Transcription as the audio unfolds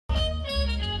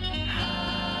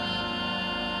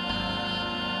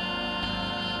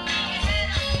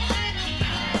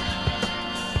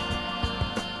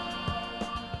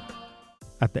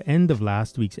At the end of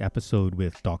last week's episode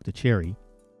with Dr. Cherry,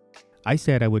 I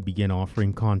said I would begin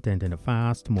offering content in a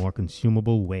fast, more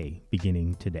consumable way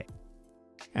beginning today.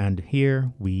 And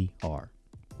here we are.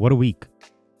 What a week!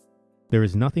 There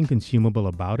is nothing consumable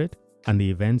about it and the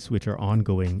events which are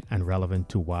ongoing and relevant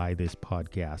to why this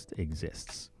podcast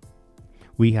exists.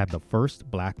 We had the first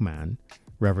black man,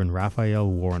 Reverend Raphael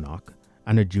Warnock,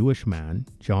 and a Jewish man,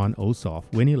 John Ossoff,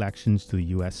 win elections to the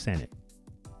U.S. Senate.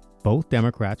 Both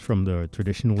Democrats from the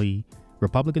traditionally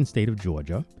Republican state of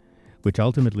Georgia, which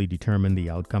ultimately determined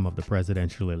the outcome of the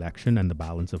presidential election and the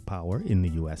balance of power in the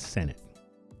U.S. Senate.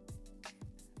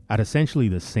 At essentially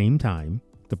the same time,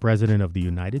 the President of the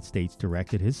United States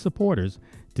directed his supporters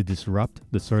to disrupt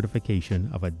the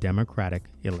certification of a Democratic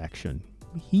election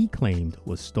he claimed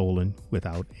was stolen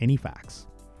without any facts,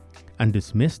 and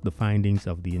dismissed the findings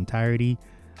of the entirety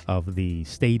of the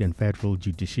state and federal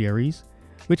judiciaries,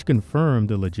 which confirmed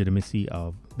the legitimacy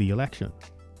of the election.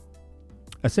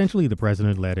 Essentially, the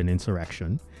president led an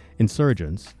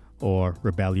insurgents, or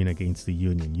rebellion against the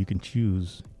Union. You can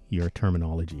choose your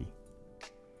terminology.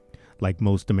 Like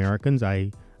most Americans,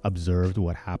 I observed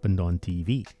what happened on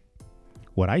TV.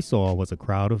 What I saw was a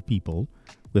crowd of people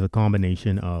with a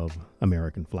combination of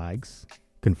American flags,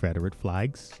 Confederate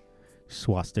flags,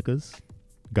 swastikas,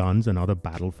 guns and other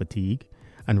battle fatigue,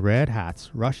 and red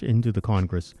hats rush into the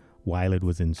Congress while it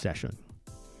was in session.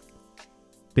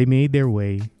 They made their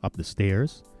way up the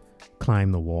stairs,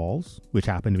 climbed the walls, which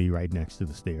happened to be right next to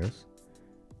the stairs.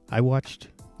 I watched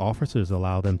officers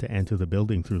allow them to enter the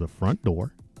building through the front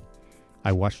door.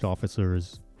 I watched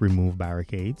officers remove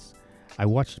barricades. I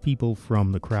watched people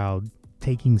from the crowd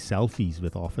taking selfies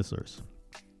with officers.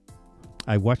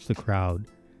 I watched the crowd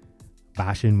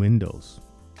bash in windows,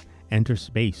 enter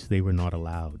space they were not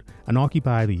allowed, and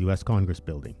occupy the U.S. Congress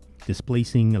building,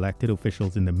 displacing elected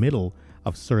officials in the middle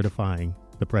of certifying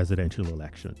the presidential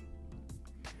election.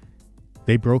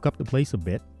 They broke up the place a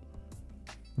bit.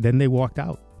 Then they walked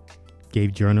out,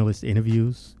 gave journalists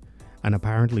interviews, and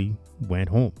apparently went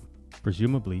home.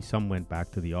 Presumably, some went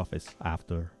back to the office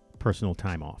after personal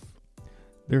time off.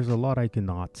 There's a lot I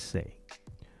cannot say,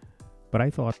 but I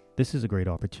thought this is a great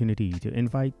opportunity to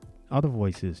invite other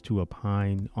voices to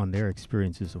opine on their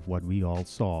experiences of what we all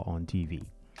saw on TV.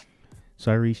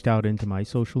 So I reached out into my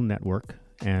social network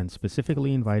and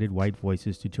specifically invited white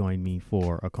voices to join me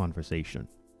for a conversation.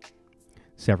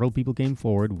 Several people came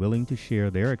forward willing to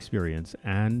share their experience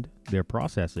and their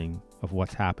processing of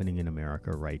what's happening in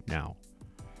America right now.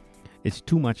 It's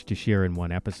too much to share in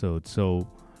one episode, so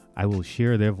I will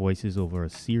share their voices over a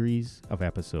series of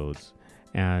episodes.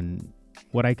 And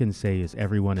what I can say is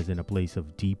everyone is in a place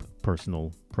of deep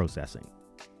personal processing.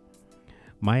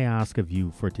 My ask of you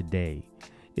for today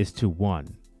is to 1,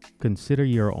 consider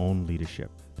your own leadership.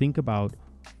 Think about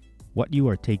what you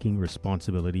are taking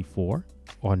responsibility for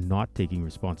or not taking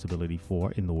responsibility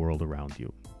for in the world around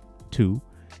you. 2,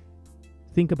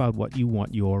 think about what you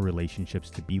want your relationships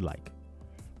to be like.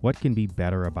 What can be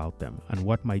better about them, and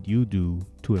what might you do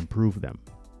to improve them?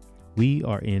 We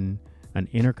are in an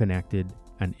interconnected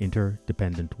and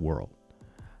interdependent world.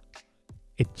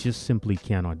 It just simply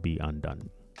cannot be undone.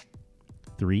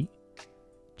 3,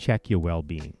 check your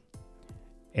well-being.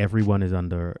 Everyone is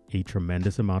under a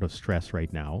tremendous amount of stress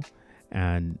right now,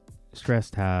 and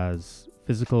stress has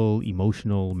physical,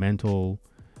 emotional, mental,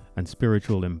 and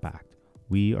spiritual impact.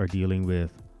 We are dealing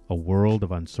with a world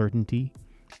of uncertainty,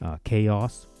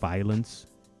 chaos, violence,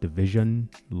 division,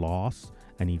 loss,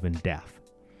 and even death.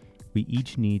 We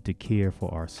each need to care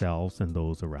for ourselves and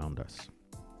those around us.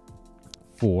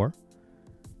 4,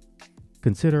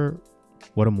 consider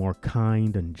what a more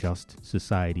kind and just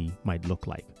society might look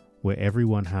like, where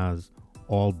everyone has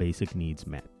all basic needs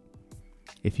met.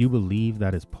 If you believe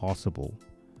that is possible,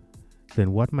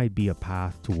 then what might be a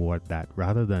path toward that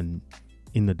rather than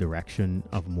in the direction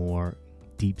of more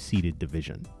deep-seated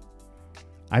division?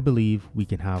 I believe we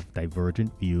can have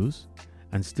divergent views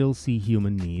and still see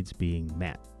human needs being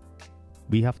met.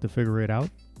 We have to figure it out,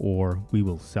 or we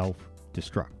will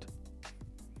self-destruct.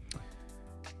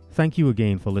 Thank you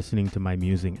again for listening to my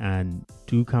musing, and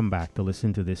do come back to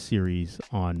listen to this series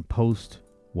on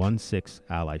post-16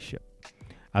 Allyship.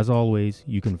 As always,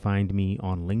 you can find me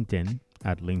on LinkedIn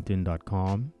at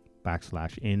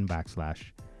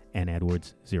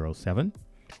linkedin.com/n/nedwards07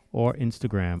 or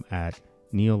Instagram at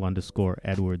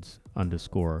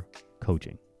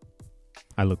Neil_Edwards_coaching.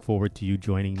 I look forward to you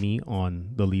joining me on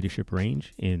the Leadership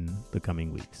Range in the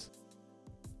coming weeks.